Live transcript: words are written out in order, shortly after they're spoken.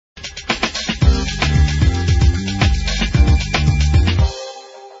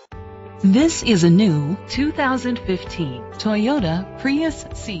This is a new 2015 Toyota Prius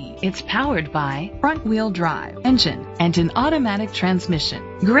C. It's powered by front-wheel drive engine and an automatic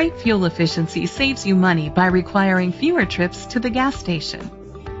transmission. Great fuel efficiency saves you money by requiring fewer trips to the gas station.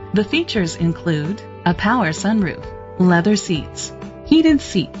 The features include a power sunroof, leather seats, heated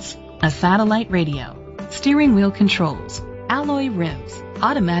seats, a satellite radio, steering wheel controls, alloy rims,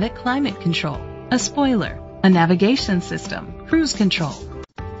 automatic climate control, a spoiler, a navigation system, cruise control.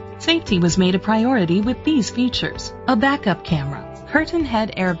 Safety was made a priority with these features: a backup camera, curtain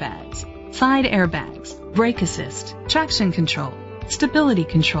head airbags, side airbags, brake assist, traction control, stability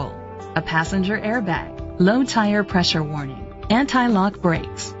control, a passenger airbag, low tire pressure warning, anti-lock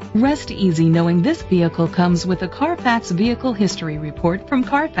brakes. Rest easy knowing this vehicle comes with a Carfax Vehicle History Report from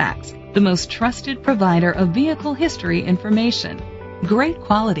Carfax, the most trusted provider of vehicle history information. Great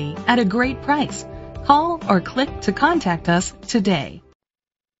quality at a great price. Call or click to contact us today.